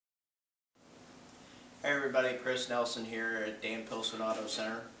Hey everybody, Chris Nelson here at Dan Pilson Auto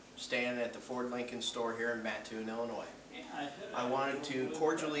Center, staying at the Ford Lincoln store here in Mattoon, Illinois. I wanted to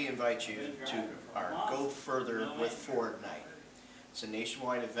cordially invite you to our Go Further with Ford night. It's a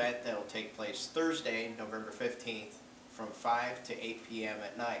nationwide event that will take place Thursday, November 15th from 5 to 8 p.m.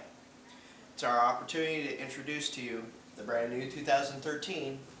 at night. It's our opportunity to introduce to you the brand new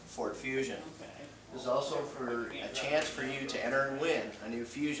 2013 Ford Fusion. This is also for a chance for you to enter and win a new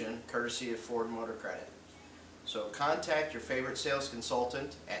Fusion courtesy of Ford Motor Credit. So contact your favorite sales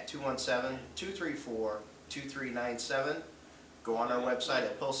consultant at 217-234-2397. Go on our website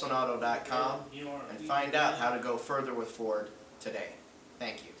at pilsonauto.com and find out how to go further with Ford today.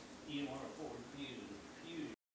 Thank you.